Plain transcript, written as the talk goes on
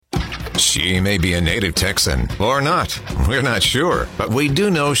She may be a native Texan or not. We're not sure. But we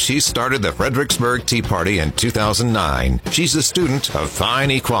do know she started the Fredericksburg Tea Party in 2009. She's a student of fine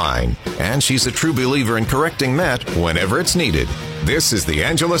equine, and she's a true believer in correcting Matt whenever it's needed. This is The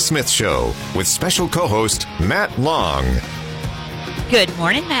Angela Smith Show with special co-host Matt Long. Good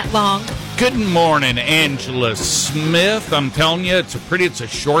morning, Matt Long. Good morning, Angela Smith. I'm telling you, it's a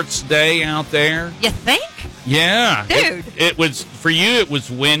shorts day out there. You think? Yeah. Dude. It was, for you, it was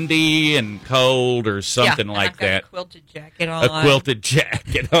windy and cold or something like that. A quilted jacket on. A quilted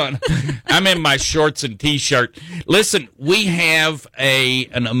jacket on. I'm in my shorts and T-shirt. Listen, we have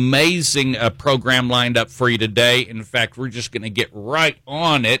an amazing program lined up for you today. In fact, we're just going to get right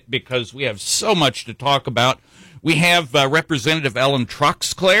on it because we have so much to talk about. We have Representative Ellen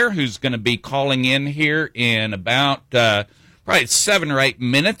Troxclair, who's going to be calling in here in about probably 7 or 8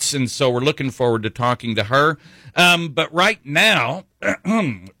 minutes, and so we're looking forward to talking to her. But right now,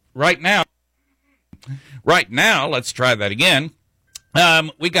 let's try that again.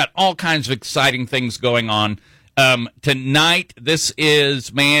 We got all kinds of exciting things going on tonight. This is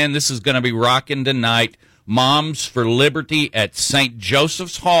going to be rocking tonight. Moms for Liberty at St.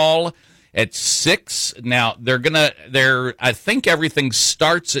 Joseph's Hall at 6. Now I think everything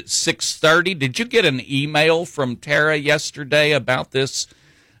starts at 6:30. Did you get an email from Tara yesterday about this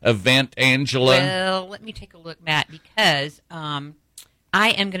event, Angela? Well, let me take a look, Matt, because I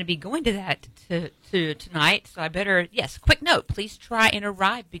am going to be going to that to tonight. So I better, quick note, please try and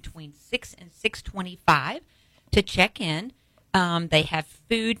arrive between 6 and 6:25 to check in. They have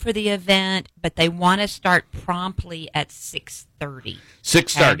food for the event, but they want to start promptly at 6:30.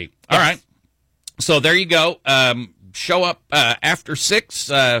 6:30. Okay? All right. So there you go. Show up after 6,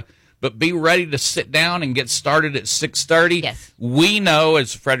 but be ready to sit down and get started at 6:30. Yes. We know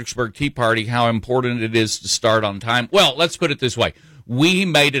as a Fredericksburg Tea Party how important it is to start on time. Well, let's put it this way. We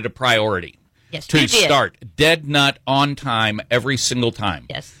made it a priority to start dead nut on time every single time.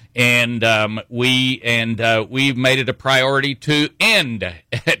 Yes. And we've made it a priority to end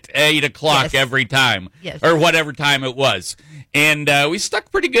at 8 o'clock every time, or whatever time it was. And we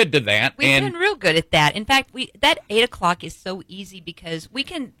stuck pretty good to that. We've been real good at that. In fact, that 8 o'clock is so easy because we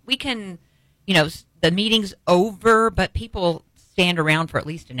can, the meeting's over, but people stand around for at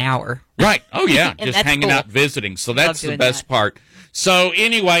least an hour. Right. Oh, yeah. Just hanging out, visiting. So that's the best part. So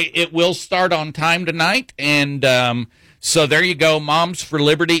anyway, it will start on time tonight, and so there you go, Moms for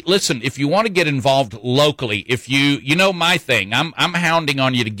Liberty. Listen, if you want to get involved locally, if you know my thing, I'm hounding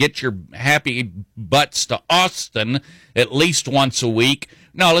on you to get your happy butts to Austin at least once a week.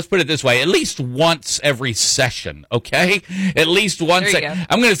 No, let's put it this way, at least once every session, okay? At least once.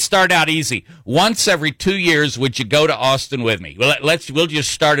 I'm going to start out easy. Once every 2 years, would you go to Austin with me? We'll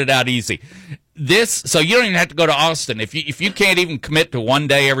just start it out easy. So you don't even have to go to Austin. If you can't even commit to 1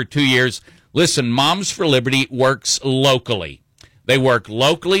 day every 2 years, listen, Moms for Liberty works locally. They work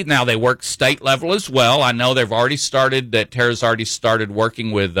locally. Now they work state level as well. I know Tara's already started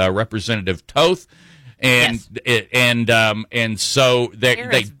working with Representative Toth. And so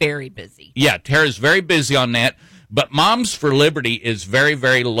Tara's very busy. Yeah, Tara's very busy on that. But Moms for Liberty is very,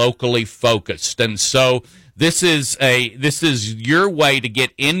 very locally focused. And so this is your way to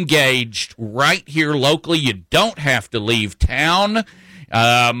get engaged right here locally. You don't have to leave town.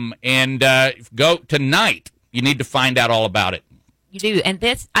 Go tonight. You need to find out all about it. You do. And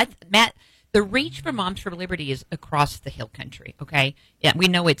Matt, the reach for Moms for Liberty is across the hill country, okay? Yeah, we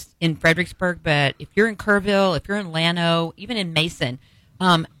know it's in Fredericksburg, but if you're in Kerrville, if you're in Llano, even in Mason,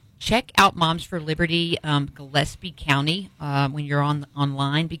 check out Moms for Liberty, Gillespie County, when you're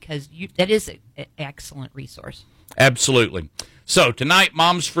online, because that is an excellent resource. Absolutely. So tonight,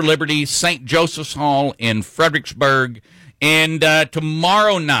 Moms for Liberty, St. Joseph's Hall in Fredericksburg. And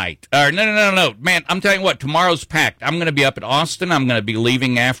tomorrow night, no, man, I'm telling you what, tomorrow's packed. I'm going to be up at Austin. I'm going to be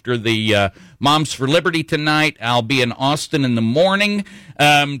leaving after the Moms for Liberty tonight. I'll be in Austin in the morning.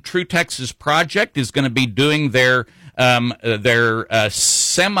 True Texas Project is going to be doing their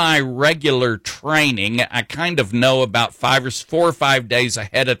semi-regular training. I kind of know about 4 or 5 days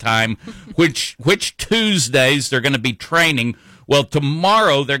ahead of time which Tuesdays they're going to be training. Well,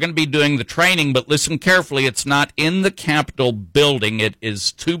 tomorrow they're going to be doing the training, but listen carefully. It's not in the Capitol building. It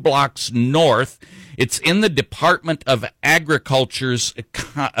is 2 blocks north. It's in the Department of Agriculture's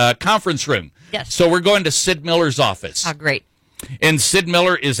conference room. Yes. So we're going to Sid Miller's office. Oh, great. And Sid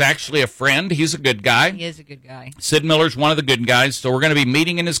Miller is actually a friend. He's a good guy. He is a good guy. Sid Miller's one of the good guys. So we're going to be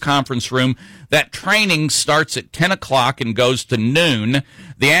meeting in his conference room. That training starts at 10 o'clock and goes to noon.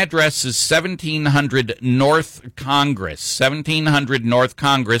 The address is 1700 North Congress. 1700 North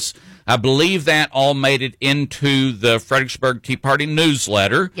Congress. I believe that all made it into the Fredericksburg Tea Party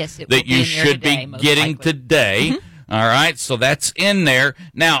newsletter. Yes, it that you should be getting today. All right, so that's in there.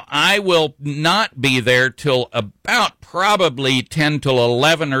 Now, I will not be there till about probably 10 till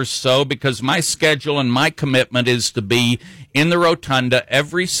 11 or so, because my schedule and my commitment is to be in the Rotunda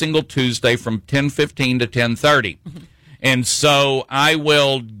every single Tuesday from 10:15 to 10:30. And so I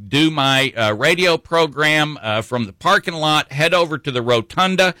will do my radio program from the parking lot, head over to the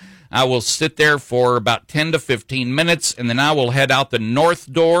Rotunda. I will sit there for about 10 to 15 minutes, and then I will head out the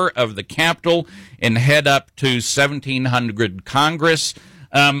north door of the Capitol and head up to 1700 Congress.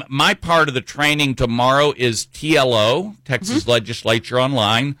 My part of the training tomorrow is TLO, Texas Legislature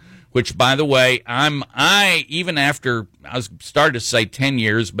Online, which, by the way, even after, I was started to say 10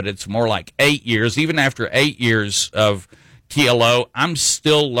 years, but it's more like 8 years, even after 8 years of TLO, I'm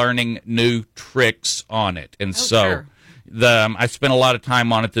still learning new tricks on it. And sure. I spent a lot of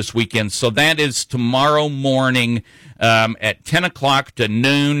time on it this weekend. So that is tomorrow morning at 10 o'clock to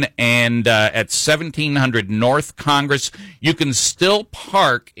noon and at 1700 North Congress. You can still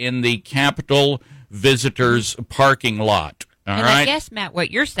park in the Capitol Visitors parking lot. All right? I guess, Matt,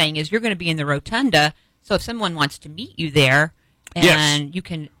 what you're saying is you're going to be in the Rotunda, so if someone wants to meet you there, and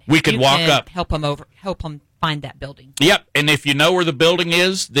we could walk up, help them find that building. Yep, and if you know where the building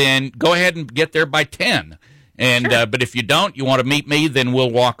is, then go ahead and get there by 10. And sure. But if you don't, you want to meet me, then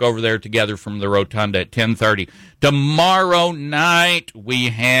we'll walk over there together from the Rotunda at 10:30. Tomorrow night we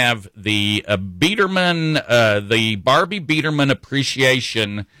have the Biederman, the Barbie Biederman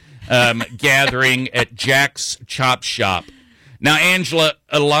Appreciation gathering at Jack's Chop Shop. Now, Angela,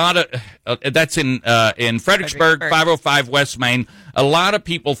 a lot of that's in Fredericksburg, 505 West Main. A lot of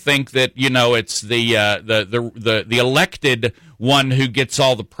people think that it's the elected one who gets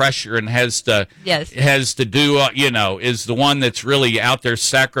all the pressure and has to do is the one that's really out there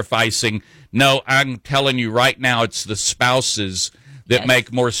sacrificing. No, I'm telling you right now, it's the spouses that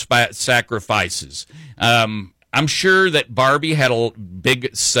make more sacrifices. I'm sure that Barbie had a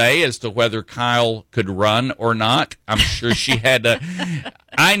big say as to whether Kyle could run or not. I'm sure she had to.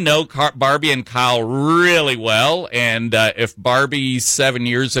 I know Barbie and Kyle really well, and if Barbie 7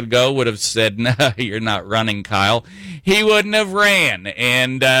 years ago would have said, "No, you're not running, Kyle," he wouldn't have ran.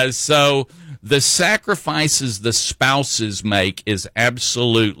 And so the sacrifices the spouses make is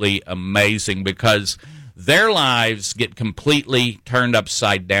absolutely amazing, because their lives get completely turned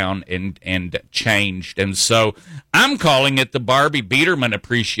upside down and changed. And so I'm calling it the Barbie Biederman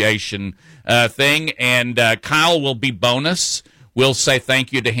Appreciation thing, and Kyle will be bonus. We'll say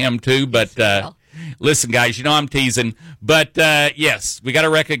thank you to him, too. But listen, guys, I'm teasing. But, yes, we got to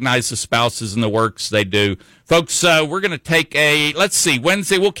recognize the spouses and the works they do. Folks, we're going to take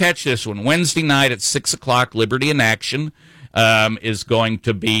Wednesday. We'll catch this one. Wednesday night at 6 o'clock, Liberty in Action is going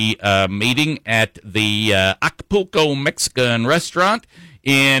to be meeting at the Acapulco Mexican Restaurant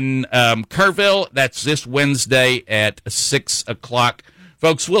in Kerrville. That's this Wednesday at 6 o'clock.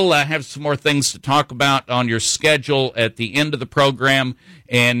 Folks, we'll have some more things to talk about on your schedule at the end of the program.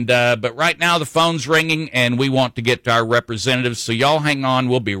 But right now the phone's ringing, and we want to get to our representatives. So y'all hang on.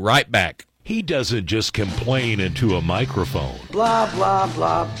 We'll be right back. He doesn't just complain into a microphone. Blah, blah,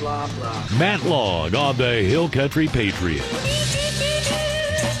 blah, blah, blah. Matt Long on the Hill Country Patriot.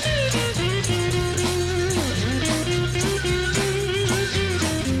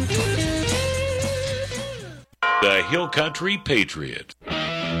 The Hill Country Patriot.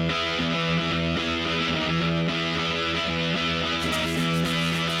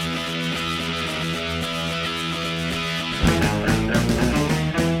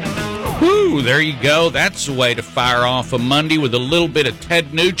 Woo, there you go. That's the way to fire off a Monday, with a little bit of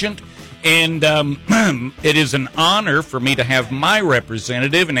Ted Nugent. And it is an honor for me to have my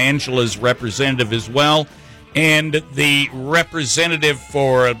representative, and Angela's representative as well, and the representative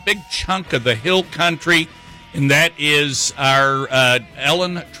for a big chunk of the Hill Country, and that is our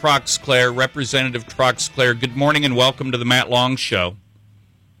Ellen Troxclair, Representative Troxclair. Good morning and welcome to the Matt Long Show.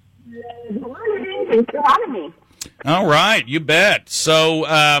 Good morning. Thanks for having me. All right, you bet.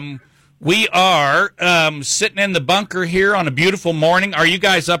 So we are sitting in the bunker here on a beautiful morning. Are you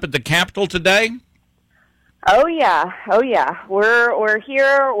guys up at the Capitol today? Oh yeah. We're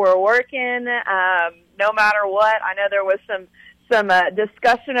here. We're working. No matter what. I know there was some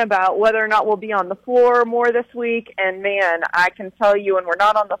discussion about whether or not we'll be on the floor more this week. And man, I can tell you, when we're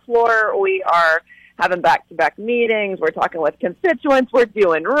not on the floor, we are having back-to-back meetings. We're talking with constituents. We're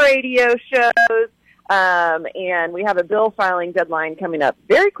doing radio shows. And we have a bill filing deadline coming up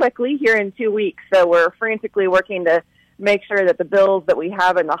very quickly here in 2 weeks. So we're frantically working to make sure that the bills that we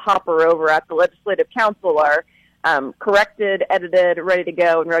have in the hopper over at the Legislative Council are corrected, edited, ready to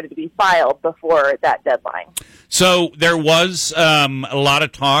go, and ready to be filed before that deadline. So there was a lot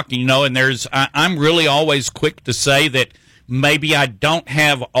of talk, and I'm really always quick to say that maybe I don't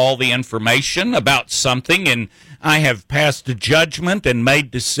have all the information about something, and I have passed a judgment and made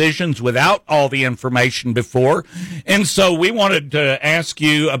decisions without all the information before. And so we wanted to ask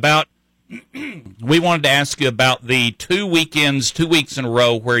you about the 2 weekends, 2 weeks in a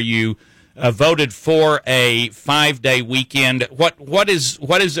row where you voted for a 5-day weekend. What is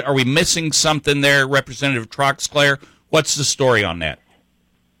it? Are we missing something there, Representative Troxclair? What's the story on that?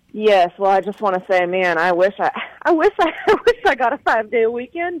 Yes, well, I just want to say, man, I wish I got a 5-day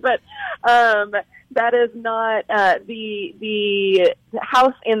weekend, but that is not the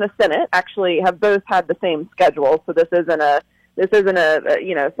House and the Senate actually have both had the same schedule, so this isn't a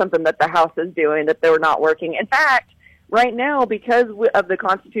something that the House is doing that they're not working. In fact, right now, because of the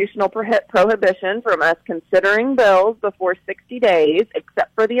constitutional prohibition from us considering bills before 60 days,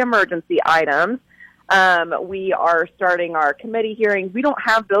 except for the emergency items, we are starting our committee hearings. We don't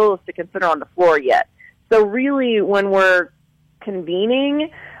have bills to consider on the floor yet. So really, when we're convening,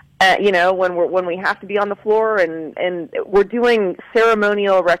 when we have to be on the floor and we're doing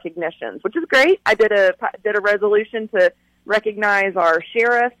ceremonial recognitions, which is great. I did a resolution to recognize our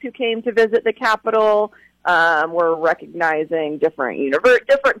sheriffs who came to visit the Capitol. We're recognizing different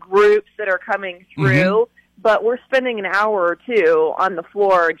groups that are coming through, but we're spending an hour or two on the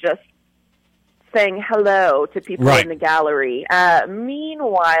floor just saying hello to people in the gallery.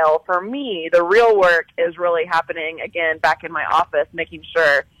 Meanwhile, for me, the real work is really happening, again, back in my office, making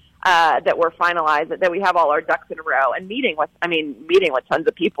sure that we're finalized, that we have all our ducks in a row, and meeting with tons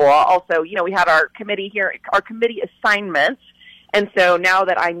of people. Also, we had our committee here, our committee assignments. And so now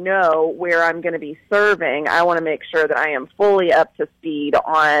that I know where I'm going to be serving, I want to make sure that I am fully up to speed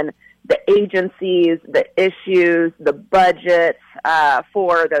on the agencies, the issues, the budgets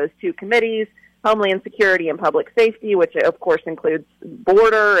for those two committees, Homeland Security and Public Safety, which of course includes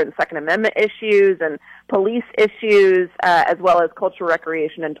border and Second Amendment issues and police issues, as well as culture,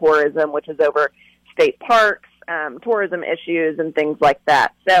 recreation, and tourism, which is over state parks, tourism issues, and things like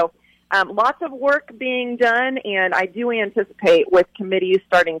that. So lots of work being done, and I do anticipate with committees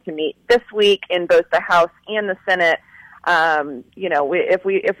starting to meet this week in both the House and the Senate.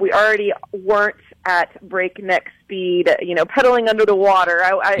 If we already weren't at breakneck speed, pedaling under the water,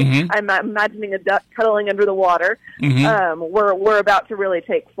 I'm imagining a duck pedaling under the water. We're about to really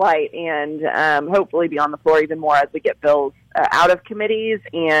take flight and hopefully be on the floor even more as we get bills out of committees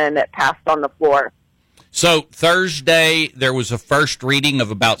and passed on the floor. So Thursday, there was a first reading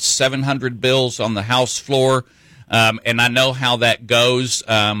of about 700 bills on the House floor. And I know how that goes.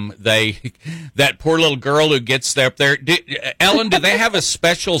 That poor little girl who gets up there. Ellen, do they have a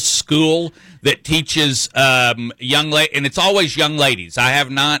special school that teaches young ladies? And it's always young ladies. I have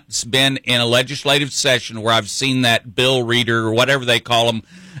not been in a legislative session where I've seen that bill reader or whatever they call them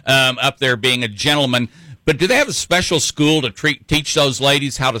up there being a gentleman. But do they have a special school to teach those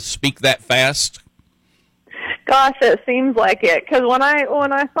ladies how to speak that fast? Gosh, it seems like it. Because when I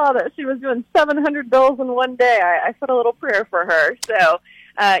saw that she was doing 700 bills in one day, I said a little prayer for her. So,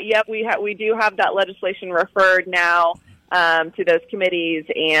 we do have that legislation referred now to those committees,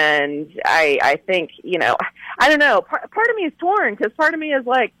 and I think I don't know. Part of me is torn because part of me is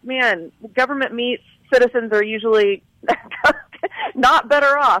like, man, government meets, citizens are usually not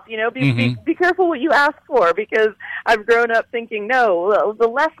better off. Be careful what you ask for, because I've grown up thinking no, the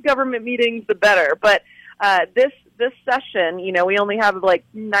less government meetings, the better. But this session, we only have like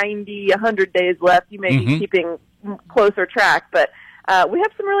 90, 100 days left. You may be keeping closer track, but we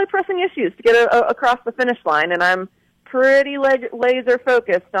have some really pressing issues to get across the finish line, and I'm pretty laser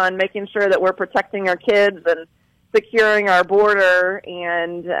focused on making sure that we're protecting our kids and securing our border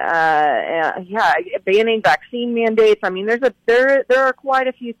and banning vaccine mandates. I mean, there are quite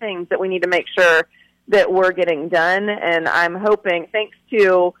a few things that we need to make sure that we're getting done, and I'm hoping, thanks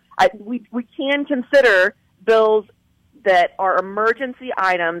to we can consider bills that are emergency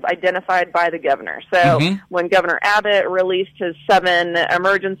items identified by the governor. So when Governor Abbott released his 7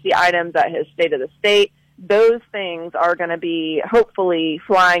 emergency items at his State of the State, those things are going to be hopefully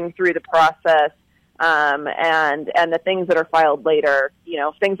flying through the process. And the things that are filed later,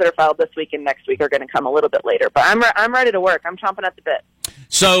 things that are filed this week and next week are going to come a little bit later. But I'm ready to work. I'm chomping at the bit.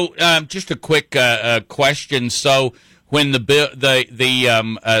 So just a quick question. So when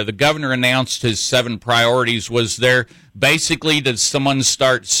the governor announced his 7 priorities, was there basically, did someone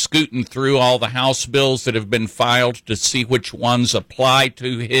start scooting through all the House bills that have been filed to see which ones apply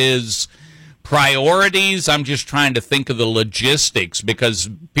to his priorities? I'm just trying to think of the logistics, because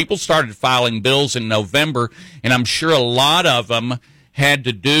people started filing bills in November, and I'm sure a lot of them had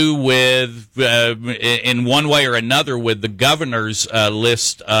to do with, in one way or another, with the governor's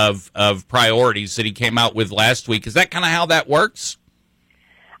list of priorities that he came out with last week. Is that kind of how that works?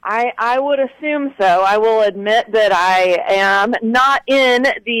 I would assume so. I will admit that I am not in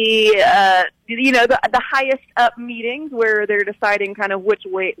the the highest up meetings where they're deciding kind of which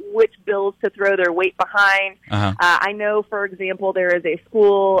bills to throw their weight behind. I know, for example, there is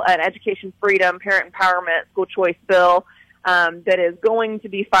an education freedom, parent empowerment, school choice bill that is going to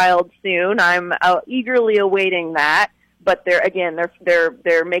be filed soon. I'm eagerly awaiting that. But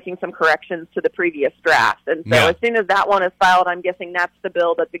they're making some corrections to the previous draft, and so as soon as that one is filed, I'm guessing that's the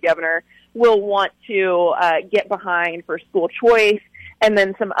bill that the governor will want to get behind for school choice, and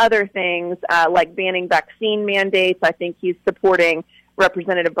then some other things like banning vaccine mandates. I think he's supporting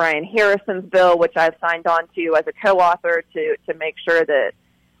Representative Brian Harrison's bill, which I've signed on to as a co-author to make sure that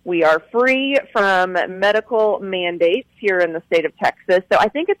we are free from medical mandates here in the state of Texas. So I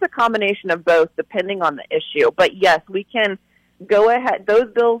think it's a combination of both, depending on the issue. But yes, we can go ahead.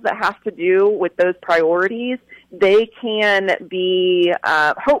 Those bills that have to do with those priorities, they can be,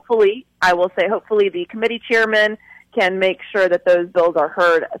 hopefully the committee chairman can make sure that those bills are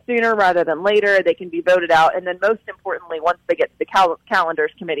heard sooner rather than later. They can be voted out. And then most importantly, once they get to the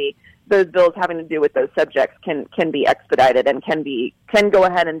calendars committee, those bills having to do with those subjects can be expedited and can go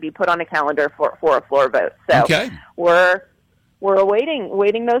ahead and be put on a calendar for a floor vote. So we're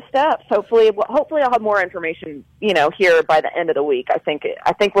awaiting those steps. Hopefully I'll have more information, here by the end of the week. I think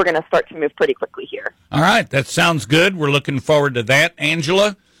we're going to start to move pretty quickly here. All right, that sounds good. We're looking forward to that.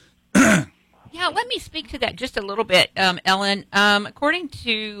 Angela? Yeah, let me speak to that just a little bit, Ellen. According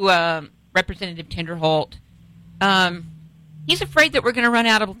to Representative Tinderholt, he's afraid that we're going to run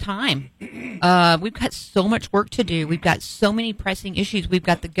out of time. We've got so much work to do. We've got so many pressing issues. We've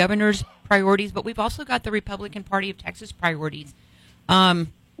got the governor's priorities, but we've also got the Republican Party of Texas priorities.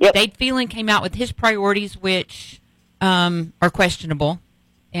 Dade Phelan came out with his priorities, which are questionable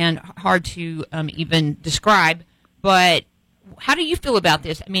and hard to even describe. But how do you feel about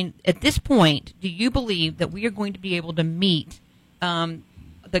this? I mean, at this point, do you believe that we are going to be able to meet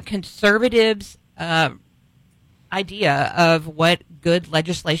the conservatives' idea of what good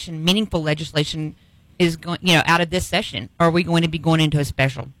legislation, meaningful legislation, is going, out of this session? Or are we going to be going into a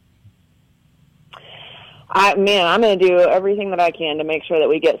special? I'm going to do everything that I can to make sure that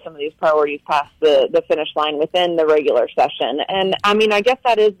we get some of these priorities past the finish line within the regular session. And I mean, I guess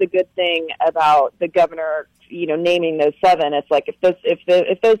that is the good thing about the governor, naming those 7. It's like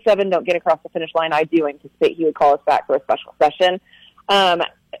if those 7 don't get across the finish line, I do anticipate he would call us back for a special session.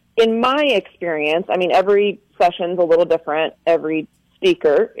 In my experience, I mean, every session's a little different. Every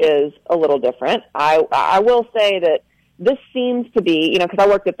speaker is a little different. I will say that this seems to be, because I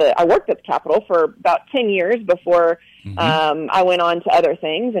worked at the Capitol for about 10 years before I went on to other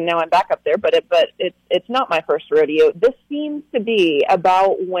things, and now I'm back up there. But it's not my first rodeo. This seems to be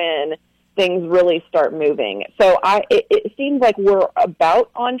about when things really start moving. So it seems like we're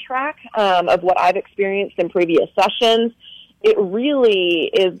about on track of what I've experienced in previous sessions. It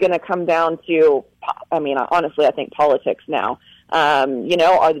really is going to come down to, honestly, I think politics now. Are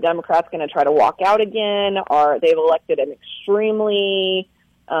the Democrats going to try to walk out again? They've elected an extremely,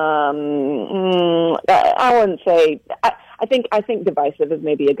 I wouldn't say, I think divisive is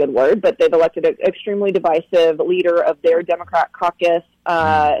maybe a good word, but they've elected an extremely divisive leader of their Democrat caucus,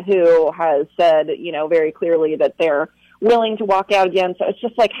 who has said, very clearly that they're willing to walk out again. So it's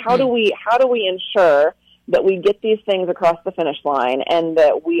just like, how do we ensure that we get these things across the finish line and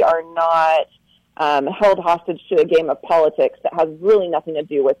that we are not held hostage to a game of politics that has really nothing to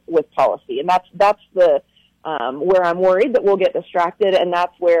do with policy. And that's the where I'm worried that we'll get distracted, and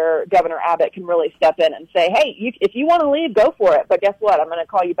that's where Governor Abbott can really step in and say, hey, if you want to leave, go for it. But guess what? I'm going to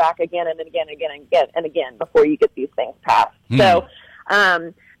call you back again and again and again before you get these things passed. So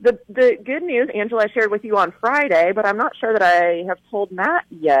the good news, Angela, I shared with you on Friday, but I'm not sure that I have told Matt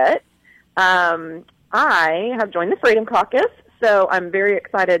yet. I have joined the Freedom Caucus, so I'm very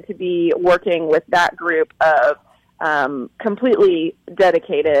excited to be working with that group of completely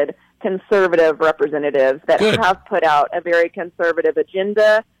dedicated conservative representatives that have put out a very conservative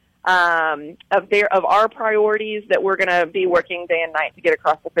agenda of our priorities that we're going to be working day and night to get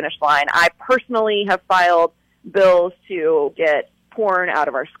across the finish line. I personally have filed bills to get porn out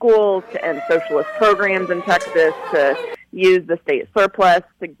of our schools, to end socialist programs in Texas, to use the state surplus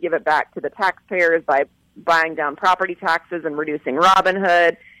to give it back to the taxpayers by buying down property taxes and reducing Robin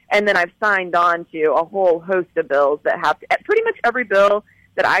Hood. And then I've signed on to a whole host of bills that have pretty much every bill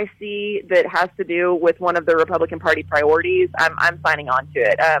that I see that has to do with one of the Republican Party priorities, I'm signing on to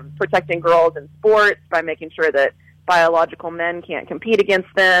it. Protecting girls in sports by making sure that biological men can't compete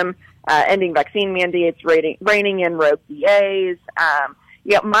against them, ending vaccine mandates, reining in rogue DAs.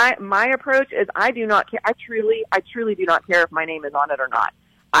 My approach is I do not care. I truly do not care if my name is on it or not.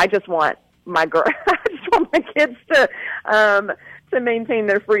 I just want my kids to maintain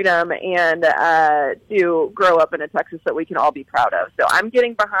their freedom and to grow up in a Texas that we can all be proud of. So I'm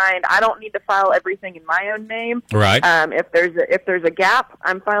getting behind. I don't need to file everything in my own name. Right. If there's a gap,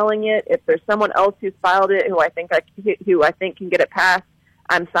 I'm filing it. If there's someone else who's filed it who I think can get it passed,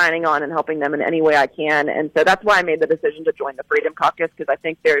 I'm signing on and helping them in any way I can. And so that's why I made the decision to join the Freedom Caucus, because I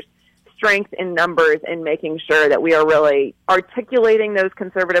think there's strength in numbers in making sure that we are really articulating those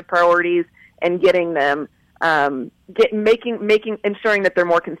conservative priorities and getting them ensuring that they're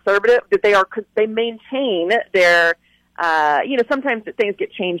more conservative, that they maintain their, sometimes things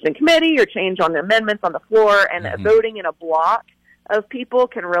get changed in committee or changed on the amendments on the floor, and voting in a block of people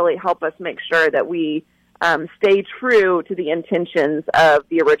can really help us make sure that we stay true to the intentions of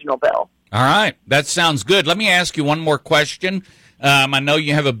the original bill. All right. That sounds good. Let me ask you one more question. I know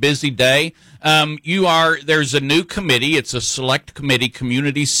you have a busy day. There's a new committee. It's a select committee,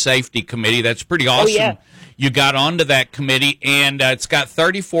 Community Safety Committee. That's pretty awesome. Oh, yeah. You got onto that committee, and it's got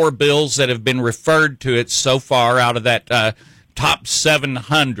 34 bills that have been referred to it so far out of that top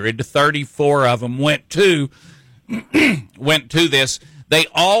 700. 34 of them went to this. They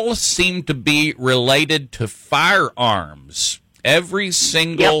all seem to be related to firearms. Every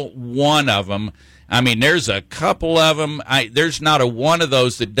single one of them. I mean, there's a couple of them. There's not a one of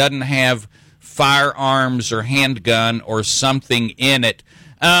those that doesn't have firearms or handgun or something in it.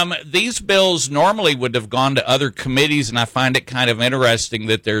 These bills normally would have gone to other committees, and I find it kind of interesting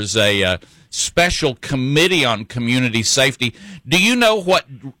that there's a special committee on community safety. Do you know what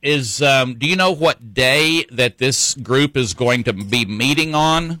day that this group is going to be meeting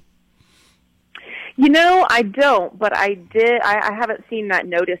on? I don't, but I did. I haven't seen that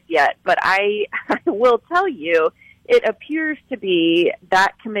notice yet, but I will tell you, it appears to be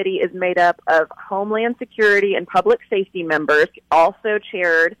that committee is made up of Homeland Security and Public Safety members, also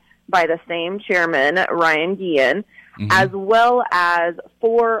chaired by the same chairman, Ryan Guillen, as well as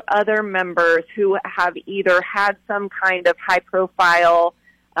 4 other members who have either had some kind of high-profile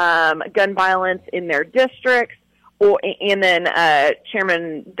gun violence in their districts, and then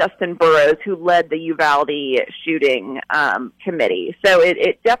Chairman Dustin Burrows, who led the Uvalde shooting committee. So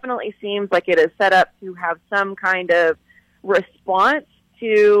it definitely seems like it is set up to have some kind of response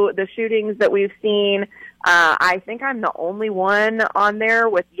to the shootings that we've seen. I think I'm the only one on there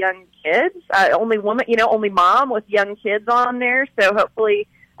with young kids, only mom with young kids on there. So hopefully,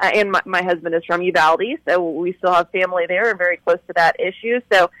 and my husband is from Uvalde, so we still have family there and very close to that issue.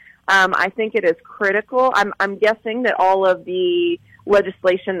 So I think it is critical. I'm guessing that all of the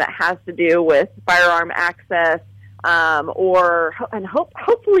legislation that has to do with firearm access, hopefully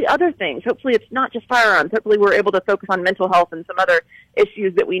other things. Hopefully it's not just firearms. Hopefully we're able to focus on mental health and some other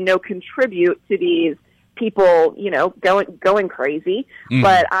issues that we know contribute to these people, going crazy.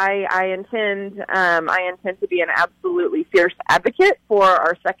 But I intend to be an absolutely fierce advocate for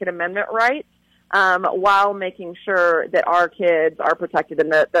our Second Amendment rights, while making sure that our kids are protected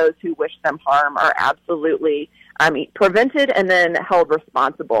and that those who wish them harm are absolutely prevented and then held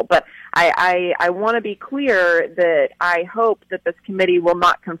responsible. But I want to be clear that I hope that this committee will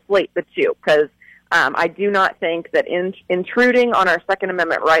not conflate the two, because I do not think that intruding on our Second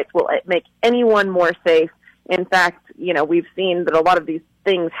Amendment rights will make anyone more safe. In fact, we've seen that a lot of these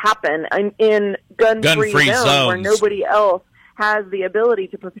things happen in gun-free zones where nobody else has the ability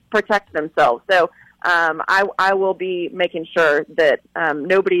to protect themselves. So I will be making sure that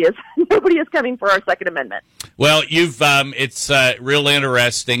nobody is coming for our Second Amendment. Well, it's real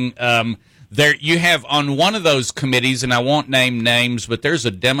interesting. There you have on one of those committees, and I won't name names, but there's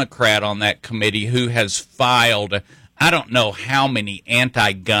a Democrat on that committee who has filed I don't know how many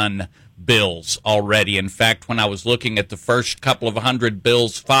anti-gun bills already. In fact, when I was looking at the first couple of 100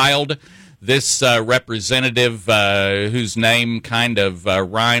 bills filed, this representative, whose name kind of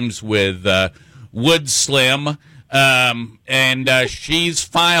rhymes with Wood Slim, and she's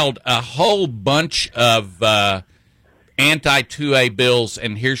filed a whole bunch of anti-2A bills,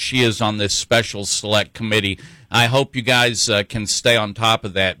 and here she is on this special select committee. I hope you guys can stay on top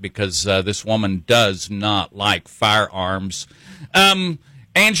of that, because this woman does not like firearms.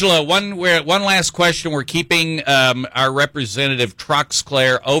 Angela, one last question. We're keeping our representative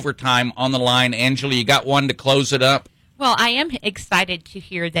Troxclair overtime on the line. Angela, you got one to close it up? Well, I am excited to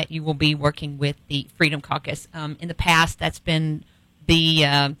hear that you will be working with the Freedom Caucus. In the past, that's been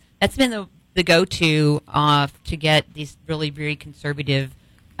that's been the go-to to get these really very conservative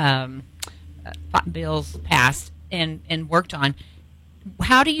bills passed and worked on.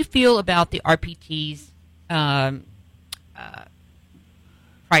 How do you feel about the RPT's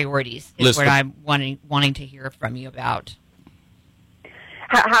priorities? Is what I'm wanting to hear from you about.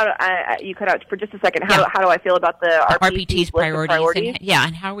 You cut out for just a second. How do I feel about the RPT's priorities?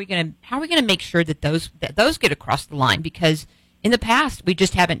 And how are we going to make sure that those get across the line? Because in the past we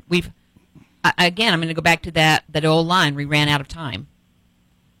just haven't. Again, I'm going to go back to that old line. We ran out of time.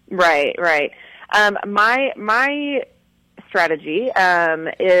 Right. My strategy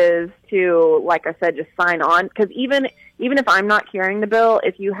is to, like I said, just sign on, because even if I'm not carrying the bill,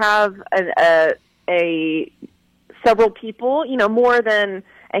 if you have a several people, more than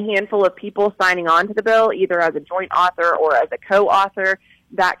a handful of people signing on to the bill, either as a joint author or as a co-author,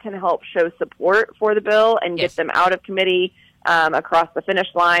 that can help show support for the bill and get them out of committee across the finish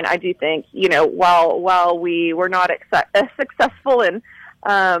line. I do think, while we were not successful in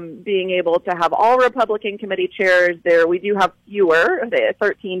being able to have all Republican committee chairs there, we do have fewer,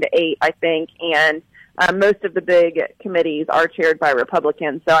 13 to 8, I think, and most of the big committees are chaired by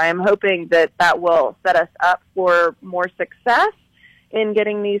Republicans. So I am hoping that will set us up for more success in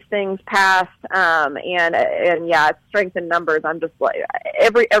getting these things passed. It's strength in numbers. I'm just like,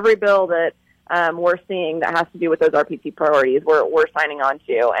 every bill that we're seeing that has to do with those RPT priorities, we're signing on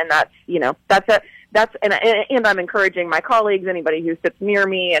to, and and I'm encouraging my colleagues, anybody who sits near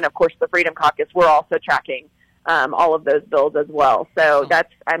me, and of course the Freedom Caucus. We're also tracking all of those bills as well. So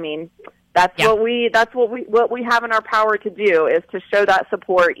what we have in our power to do is to show that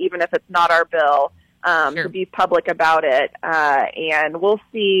support, even if it's not our bill, to be public about it. And we'll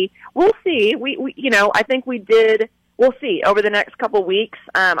see. I think we'll see over the next couple weeks.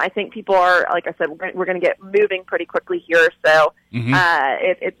 I think people are, like I said, we're going to get moving pretty quickly here. So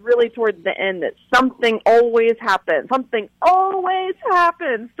it's really towards the end that something always happens. Something always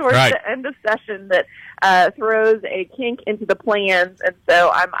happens towards the end of session that throws a kink into the plans. And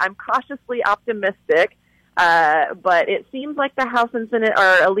so I'm cautiously optimistic. But it seems like the House and Senate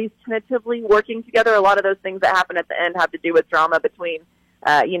are at least tentatively working together. A lot of those things that happen at the end have to do with drama between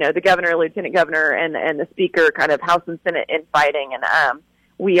the governor, lieutenant governor, and the speaker, kind of House and Senate infighting. And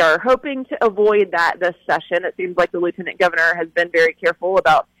we are hoping to avoid that this session. It seems like the lieutenant governor has been very careful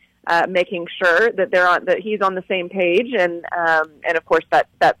about making sure that that he's on the same page. And of course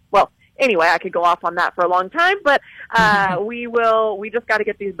anyway, I could go off on that for a long time, but we just got to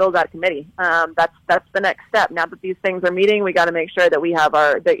get these bills out of committee. That's the next step. Now that these things are meeting, we got to make sure that we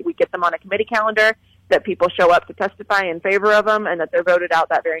get them on a committee calendar, that people show up to testify in favor of them, and that they're voted out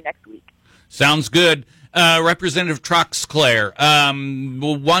that very next week. Sounds good. Representative Troxclair, I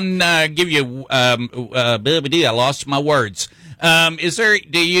lost my words.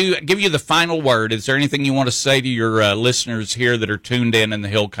 Do you give you the final word? Is there anything you want to say to your listeners here that are tuned in the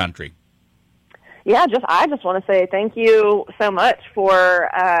Hill Country? Yeah, I just want to say thank you so much for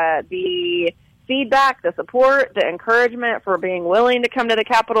the feedback, the support, the encouragement, for being willing to come to the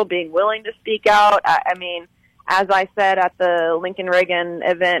Capitol, being willing to speak out. I mean, as I said at the Lincoln Reagan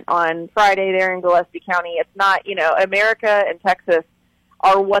event on Friday there in Gillespie County, it's not, America and Texas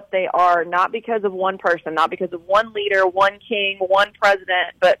are what they are, not because of one person, not because of one leader, one king, one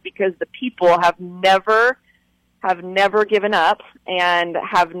president, but because the people have never given up and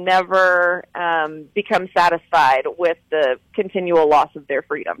have never become satisfied with the continual loss of their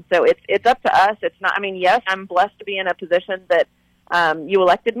freedom. So it's up to us. It's not. I mean, yes, I'm blessed to be in a position that you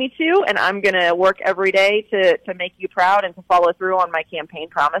elected me to, and I'm going to work every day to make you proud and to follow through on my campaign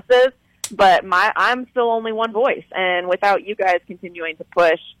promises. But I'm still only one voice, and without you guys continuing to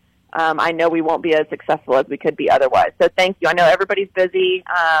push, I know we won't be as successful as we could be otherwise. So thank you. I know everybody's busy,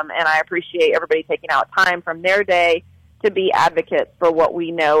 and I appreciate everybody taking out time from their day to be advocates for what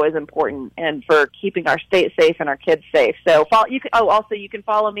we know is important and for keeping our state safe and our kids safe. So you can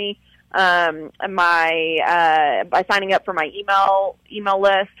follow me by signing up for my email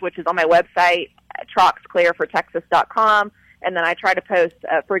list, which is on my website, troxclairfortexas.com. And then I try to post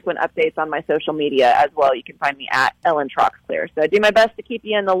frequent updates on my social media as well. You can find me at Ellen Troxclair. So I do my best to keep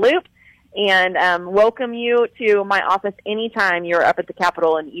you in the loop and welcome you to my office anytime you're up at the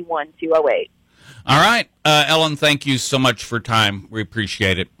Capitol in E1208. All right. Ellen, thank you so much for time. We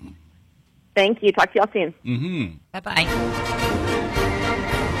appreciate it. Thank you. Talk to y'all soon. Mm-hmm. Bye-bye.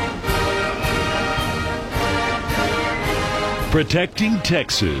 Protecting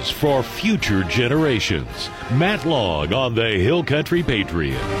Texas for future generations. Matt Long on the Hill Country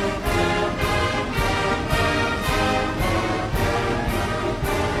Patriot.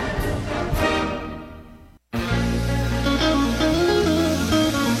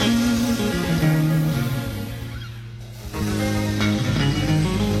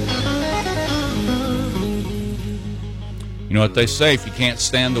 know what they say, if you can't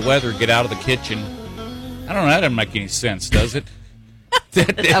stand the weather, get out of the kitchen. I don't know, that doesn't make any sense, does it?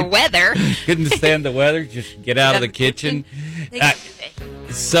 The weather. Couldn't stand the weather, just get out of the kitchen.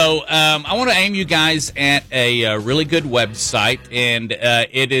 So I want to aim you guys at a really good website, and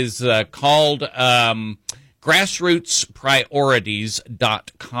it is called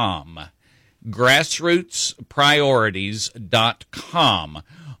grassrootspriorities.com. grassrootspriorities.com.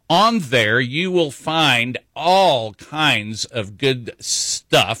 On there, you will find all kinds of good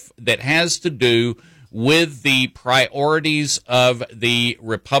stuff that has to do with the priorities of the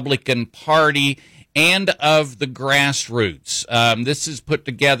Republican Party and of the grassroots. This is put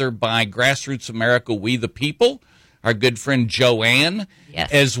together by Grassroots America, We the People, our good friend Joanne,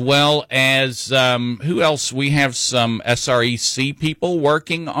 as well as, who else? We have some SREC people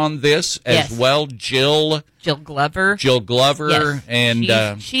working on this as well. Jill Glover. Yes.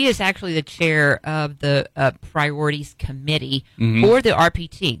 And she is actually the chair of the Priorities Committee for the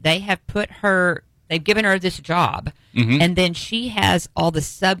RPT. They have they've given her this job, and then she has all the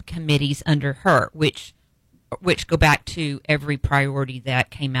subcommittees under her, which go back to every priority that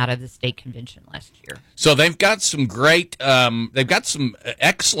came out of the state convention last year. So they've got some great, they've got some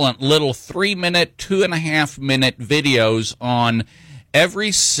excellent little 3-minute, 2.5-minute videos on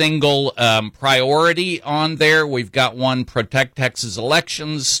every single priority on there. We've got one, Protect Texas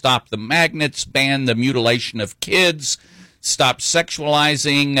Elections, Stop the Magnets, Ban the Mutilation of Kids, Stop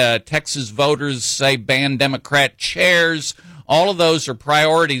Sexualizing, Texas Voters Say Ban Democrat Chairs. All of those are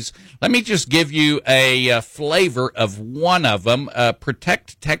priorities. Let me just give you a flavor of one of them,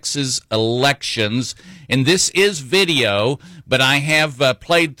 Protect Texas Elections. And this is video, but I have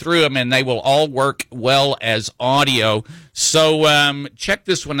played through them, and they will all work well as audio. So check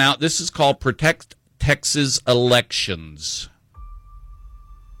this one out. This is called Protect Texas Elections.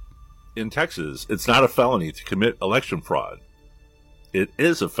 In Texas, it's not a felony to commit election fraud. It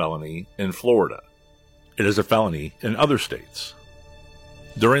is a felony in Florida. It is a felony in other states.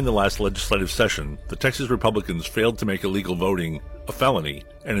 During the last legislative session, the Texas Republicans failed to make illegal voting a felony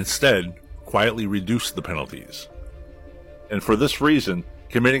and instead quietly reduced the penalties. And for this reason,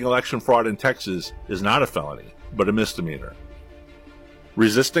 committing election fraud in Texas is not a felony, but a misdemeanor.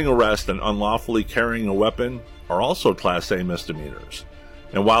 Resisting arrest and unlawfully carrying a weapon are also Class A misdemeanors.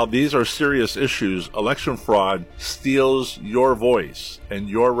 And while these are serious issues, election fraud steals your voice and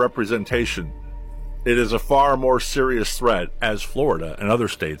your representation. It is a far more serious threat, as Florida and other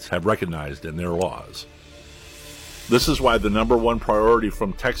states have recognized in their laws. This is why the number one priority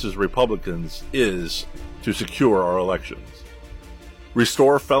from Texas Republicans is to secure our elections.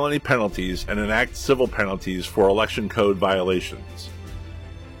 Restore felony penalties and enact civil penalties for election code violations.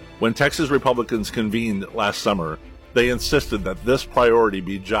 When Texas Republicans convened last summer, they insisted that this priority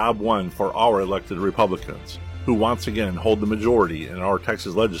be job one for our elected Republicans, who once again hold the majority in our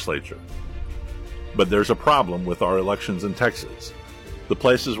Texas legislature. But there's a problem with our elections in Texas. The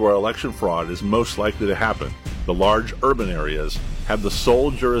places where election fraud is most likely to happen, the large urban areas, have the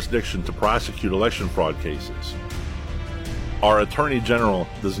sole jurisdiction to prosecute election fraud cases. Our Attorney General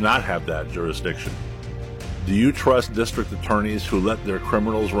does not have that jurisdiction. Do you trust district attorneys who let their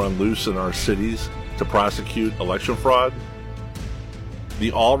criminals run loose in our cities to prosecute election fraud?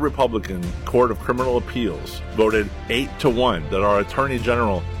 The all-Republican Court of Criminal Appeals voted 8-1 that our Attorney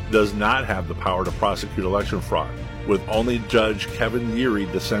General does not have the power to prosecute election fraud, with only Judge Kevin Yeary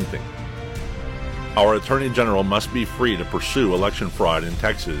dissenting. Our Attorney General must be free to pursue election fraud in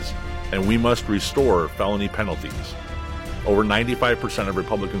Texas, and we must restore felony penalties. Over 95% of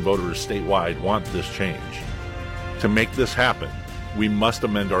Republican voters statewide want this change. To make this happen, we must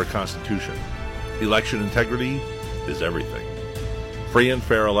amend our Constitution. Election integrity is everything. Free and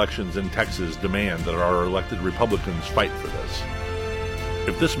fair elections in Texas demand that our elected Republicans fight for this.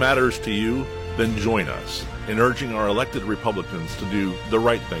 If this matters to you, then join us in urging our elected Republicans to do the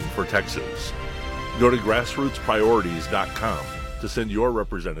right thing for Texas. Go to grassrootspriorities.com to send your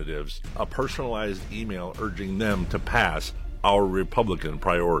representatives a personalized email urging them to pass our Republican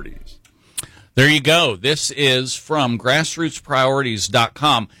priorities. There you go. This is from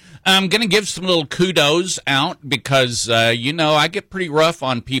grassrootspriorities.com. I'm going to give some little kudos out because, I get pretty rough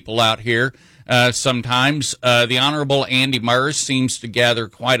on people out here sometimes. The Honorable Andy Murr seems to gather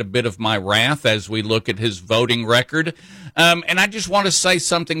quite a bit of my wrath as we look at his voting record. And I just want to say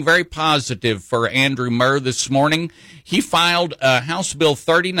something very positive for Andrew Murr this morning. He filed House Bill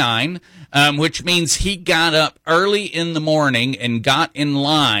 39, which means he got up early in the morning and got in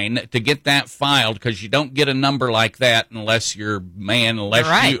line to get that filed, because you don't get a number like that unless you're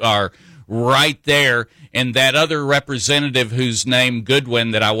you are right there. And that other representative whose name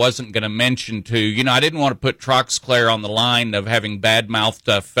Goodwin that I wasn't going to mention to, I didn't want to put Troxclair on the line of having bad-mouthed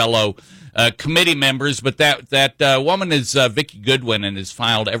fellow committee members, but that woman is Vicki Goodwin and has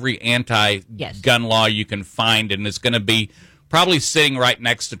filed every anti-gun law you can find and is going to be probably sitting right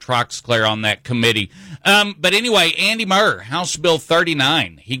next to Troxclair on that committee. But anyway, Andy Murr, House Bill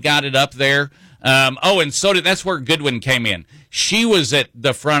 39, he got it up there. And so that's where Goodwin came in. She was at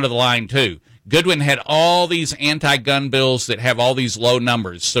the front of the line, too. Goodwin had all these anti-gun bills that have all these low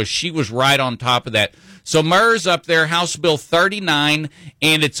numbers, so she was right on top of that. So Murr's up there, House Bill 39,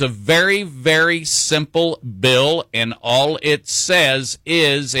 and it's a very, very simple bill, and all it says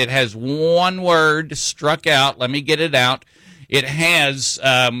is it has one word struck out. Let me get it out. It has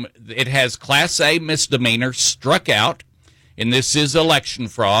Class A misdemeanor struck out, and this is election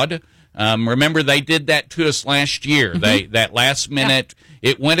fraud. Remember, they did that to us last year. Mm-hmm. That last minute,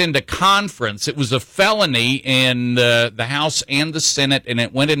 it went into conference. It was a felony in the House and the Senate, and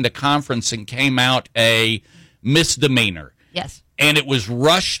it went into conference and came out a misdemeanor. Yes. And it was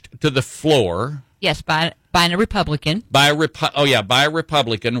rushed to the floor. Yes, by a Republican. By a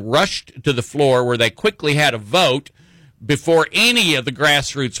Republican, rushed to the floor where they quickly had a vote before any of the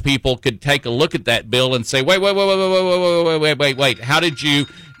grassroots people could take a look at that bill and say, wait, how did you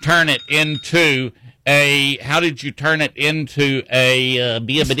turn it into a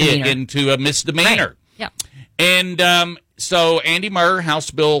misdemeanor? Right. Yeah. And so Andy Murr, House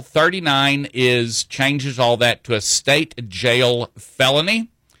Bill 39 changes all that to a state jail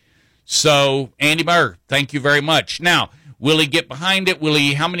felony. So Andy Murr, thank you very much. Now, will he get behind it?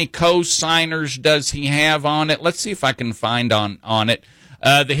 How many co-signers does he have on it? Let's see if I can find on it.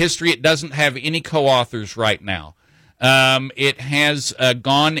 The history, it doesn't have any co-authors right now. It has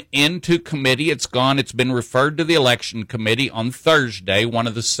gone into committee. It's been referred to the election committee on Thursday, one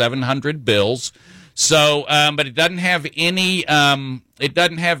of the 700 bills. So, but it doesn't have any, Matt,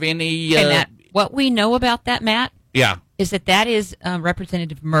 what we know about that, Matt, is that is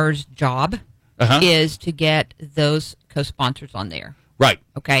Representative Murr's job, is to get those co-sponsors on there. Right.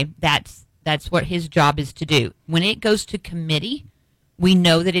 Okay. That's what his job is to do. When it goes to committee, we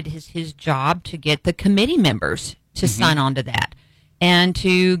know that it is his job to get the committee members to sign on to that and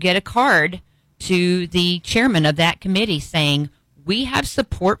to get a card to the chairman of that committee saying, we have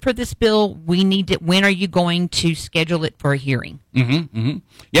support for this bill. We need it. When are you going to schedule it for a hearing? Yeah,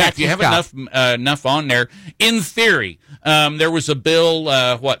 that's if you have enough on there. In theory, there was a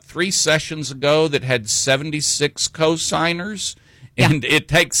bill, 3 sessions ago that had 76 co-signers, and it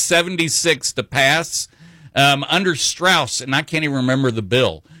takes 76 to pass. Under Strauss, and I can't even remember the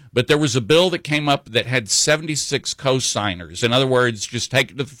bill, but there was a bill that came up that had 76 co-signers. In other words, just take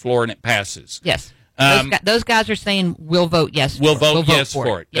it to the floor and it passes. Yes. Those guys are saying, we'll vote yes for it. We'll vote yes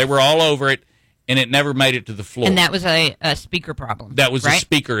for it. Yes. They were all over it, and it never made it to the floor. And that was a speaker problem. That was a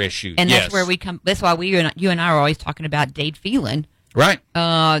speaker issue. And that's where we come. That's why you and I are always talking about Dade Phelan, right?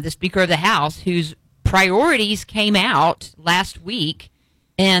 The Speaker of the House, whose priorities came out last week,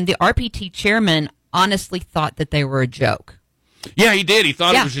 and the RPT chairman honestly thought that they were a joke. Yeah, he did. He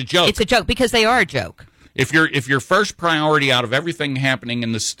thought it was a joke. It's a joke because they are a joke. If your first priority out of everything happening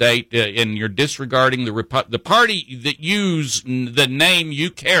in the state, and you're disregarding the party that use the name you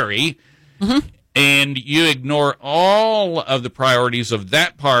carry, and you ignore all of the priorities of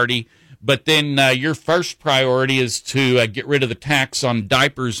that party, but then your first priority is to get rid of the tax on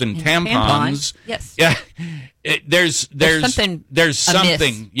diapers and tampons. Yes. Yeah. There's something.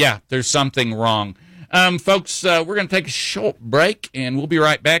 Amiss. Yeah, there's something wrong. Folks, we're going to take a short break, and we'll be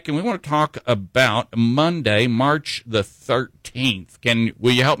right back. And we want to talk about Monday, March the 13th.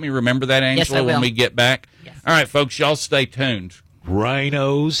 Will you help me remember that, Angela, yes, I will. When we get back? Yes. All right, folks, y'all stay tuned.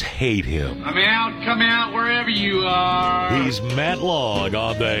 Rhinos hate him. Come out, wherever you are. He's Matt Long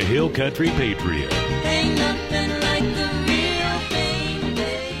on the Hill Country Patriot. Ain't nothing like the real thing,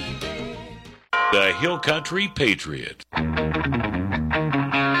 baby. The Hill Country Patriot.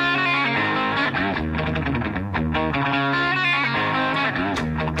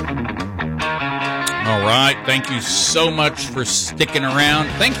 All right. Thank you so much for sticking around.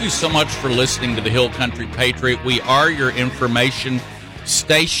 Thank you so much for listening to the Hill Country Patriot. We are your information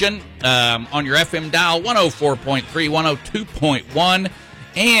station on your FM dial, 104.3, 102.1.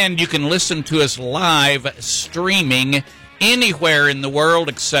 And you can listen to us live streaming anywhere in the world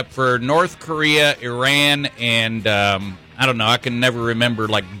except for North Korea, Iran, and I don't know. I can never remember,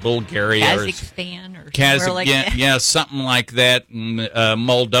 like Bulgaria Kazakhstan or Kazakhstan, like that. Yeah, something like that,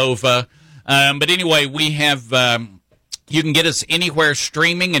 Moldova. But anyway, we have, you can get us anywhere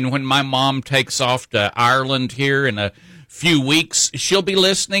streaming, and when my mom takes off to Ireland here in a few weeks. She'll be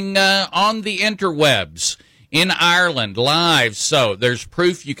listening on the interwebs in Ireland live. So there's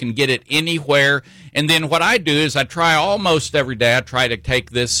proof you can get it anywhere. And then what I do is I try almost every day. I try to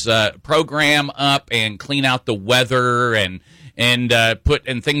take this program up and clean out the weather and put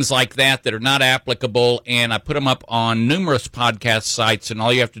and things like that are not applicable. And I put them up on numerous podcast sites. And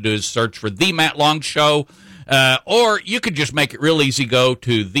all you have to do is search for The Matt Long Show. Or you could just make it real easy. Go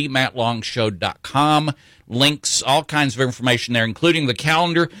to themattlongshow.com. Links, all kinds of information there, including the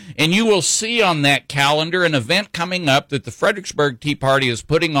calendar. And you will see on that calendar an event coming up that the Fredericksburg Tea Party is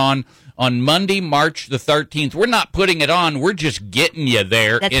putting on Monday, March the 13th. We're not putting it on. We're just getting you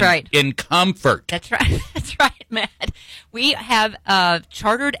there. That's right. In comfort. That's right. That's right, Matt. We have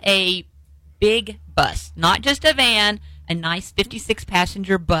chartered a big bus, not just a van, a nice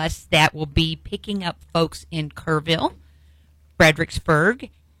 56-passenger bus that will be picking up folks in Kerrville, Fredericksburg,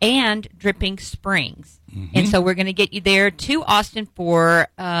 and Dripping Springs. Mm-hmm. And so we're going to get you there to Austin for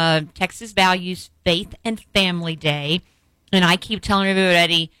Texas Values Faith and Family Day. And I keep telling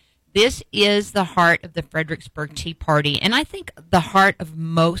everybody, this is the heart of the Fredericksburg Tea Party. And I think the heart of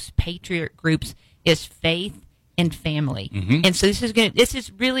most patriot groups is faith and family. Mm-hmm. And so this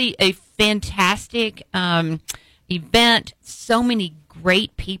is really a fantastic event. So many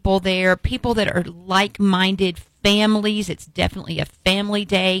great people there, people that are like-minded families. It's definitely a family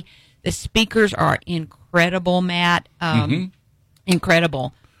day. The speakers are incredible, Matt.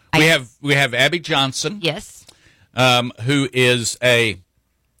 Incredible. We have Abby Johnson. Yes. Who is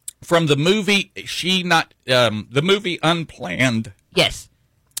from the movie the movie Unplanned. Yes.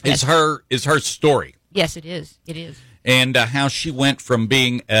 Is her story. Yes, it is. It is. And how she went from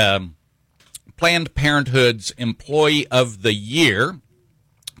being Planned Parenthood's Employee of the Year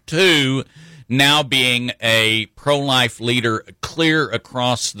to now being a pro-life leader clear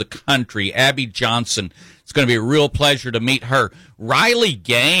across the country. Abby Johnson. It's going to be a real pleasure to meet her. Riley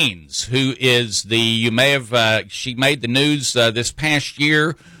Gaines, who is she made the news this past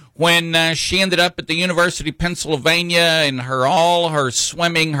year when she ended up at the University of Pennsylvania and all her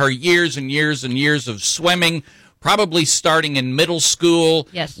swimming, her years and years and years of swimming, probably starting in middle school,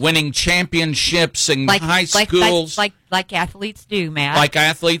 yes, winning championships in high schools. Like athletes do, Matt. Like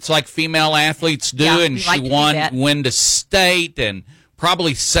female athletes do, and she won to state and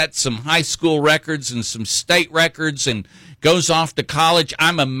probably set some high school records and some state records and goes off to college,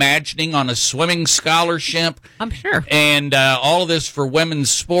 I'm imagining, on a swimming scholarship. I'm sure. And all of this for women's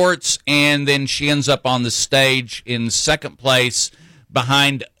sports, and then she ends up on the stage in second place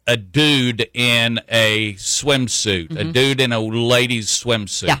behind a dude in a swimsuit, mm-hmm. a dude in a ladies'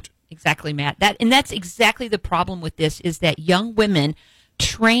 swimsuit. Yeah, exactly, Matt. That's exactly the problem with this, is that young women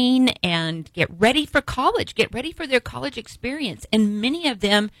train and get ready for college, get ready for their college experience, and many of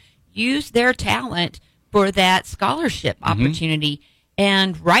them use their talent for that scholarship opportunity. Mm-hmm.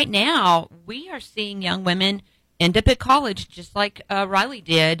 And right now, we are seeing young women end up at college, just like Riley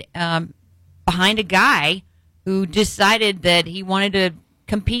did, behind a guy who decided that he wanted to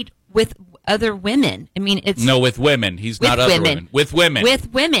compete with other women. I mean, with women. He's not other women. With women.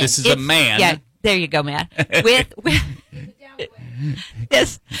 With women. This is a man. Yeah, there you go, Matt.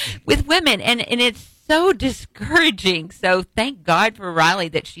 Yes, with women, and it's so discouraging. So thank God for Riley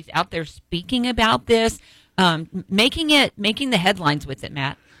that she's out there speaking about this, making the headlines with it,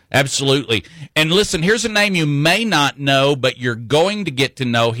 Matt. Absolutely. And listen, here's a name you may not know, but you're going to get to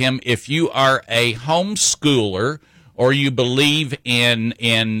know him if you are a homeschooler or you believe in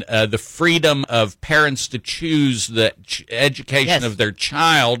the freedom of parents to choose the education of their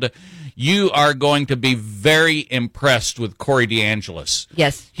child. You are going to be very impressed with Corey DeAngelis.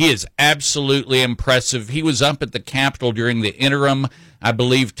 Yes. He is absolutely impressive. He was up at the Capitol during the interim, I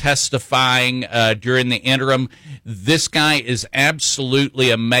believe, testifying during the interim. This guy is absolutely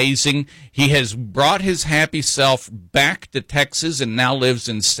amazing. He has brought his happy self back to Texas and now lives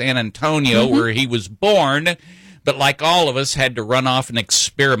in San Antonio, mm-hmm. where he was born. But like all of us, had to run off and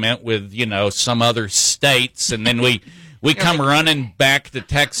experiment with, some other states, and then we come running back to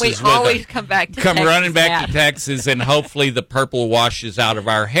Texas. We always come back to Texas. Running back to Texas, and hopefully the purple washes out of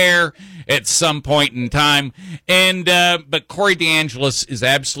our hair at some point in time. And but Corey DeAngelis is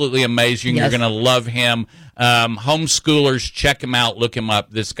absolutely amazing. Yes. You're going to love him. Homeschoolers, check him out. Look him up.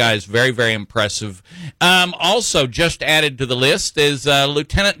 This guy is very, very impressive. Also, just added to the list is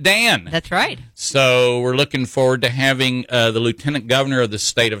Lieutenant Dan. That's right. So we're looking forward to having the Lieutenant Governor of the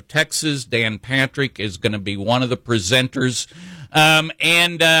state of Texas, Dan Patrick, is going to be one of the presenters.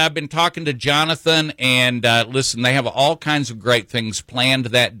 And I've been talking to Jonathan, and listen, they have all kinds of great things planned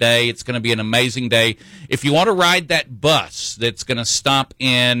that day. It's going to be an amazing day. If you want to ride that bus that's going to stop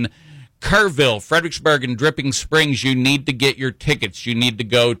in Kerrville, Fredericksburg, and Dripping Springs, you need to get your tickets. You need to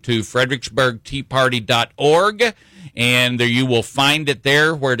go to fredericksburgteaparty.org, and there you will find it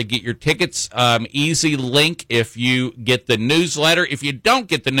there where to get your tickets. Easy link if you get the newsletter. If you don't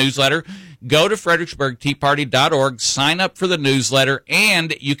get the newsletter, go to fredericksburgteaparty.org, sign up for the newsletter,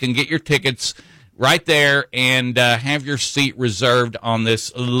 and you can get your tickets right there and have your seat reserved on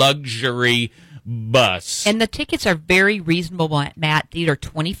this luxury bus. And the tickets are very reasonable, Matt. These are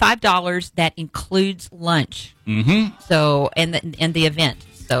 $25. That includes lunch. Mm-hmm. So, and the event.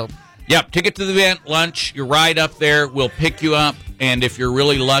 So, yep, ticket to the event, lunch, you're right up there. We'll pick you up, and if you're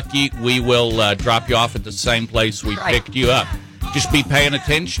really lucky, we will drop you off at the same place we picked you up. Just be paying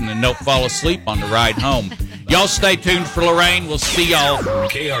attention and don't fall asleep on the ride home. Y'all stay tuned for Lorraine. We'll see y'all.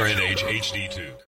 KRNH HD2.